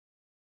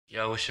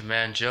Yo, it's your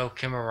man Joe.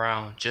 Came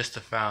around just to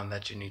find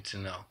that you need to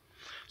know.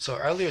 So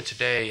earlier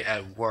today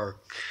at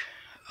work,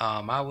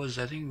 I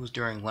think it was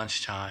during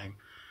lunchtime.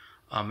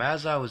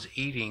 As I was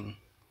eating,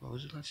 what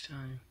was it,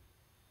 lunchtime?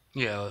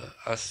 Yeah,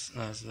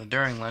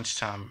 during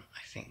lunchtime,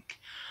 I think.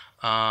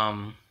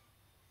 Um,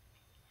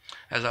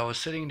 as I was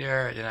sitting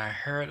there, then I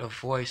heard a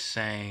voice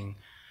saying,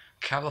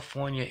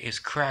 "California is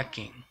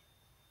cracking."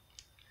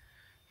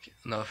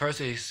 No, first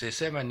they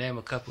said my name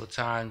a couple of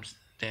times.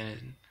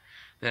 Then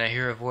I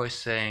hear a voice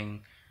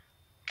saying,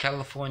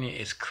 "California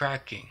is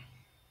cracking."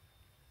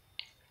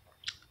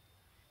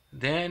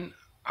 Then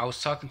I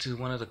was talking to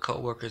one of the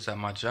coworkers at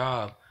my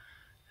job.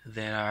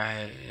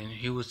 And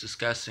he was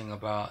discussing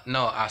about,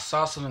 no, I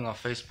saw something on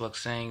Facebook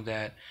saying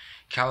that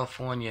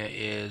California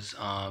is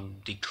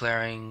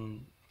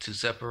declaring to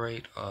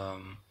separate,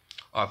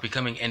 or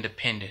becoming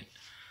independent.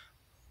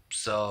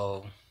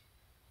 So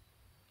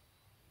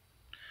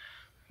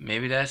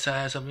maybe that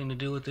has something to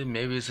do with it.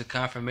 Maybe it's a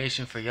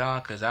confirmation for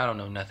y'all, cause I don't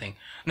know nothing.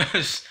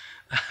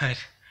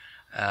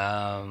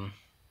 um,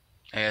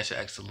 I should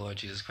ask the Lord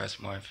Jesus Christ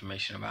for more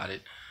information about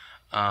it.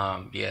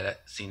 Yeah,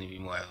 that seemed to be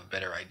more of a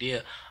better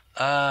idea.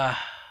 Uh,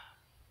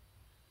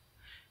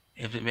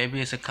 if it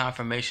maybe it's a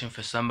confirmation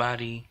for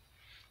somebody,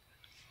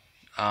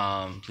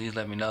 please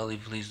let me know.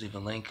 Please leave a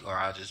link, or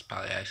I'll just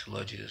probably ask the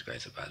Lord Jesus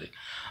Christ about it.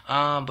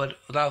 But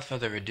without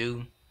further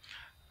ado,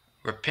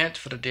 repent,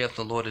 for the day of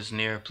the Lord is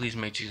near. Please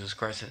make Jesus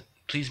Christ.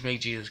 Please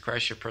make Jesus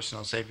Christ your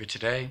personal Savior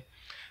today.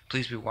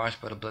 Please be washed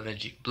by the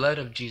blood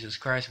of Jesus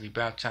Christ. Be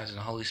baptized in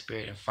the Holy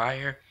Spirit and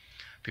fire.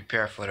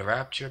 Prepare for the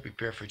rapture.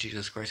 Prepare for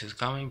Jesus Christ's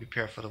coming.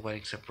 Prepare for the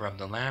wedding supper of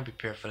the Lamb.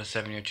 Prepare for the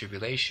 7-year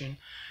tribulation.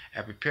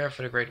 And prepare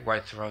for the great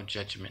white throne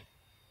judgment.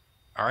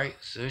 Alright,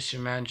 so this is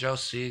your man Joe.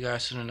 See you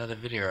guys soon in another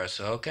video or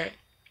so, okay?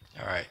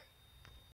 Alright.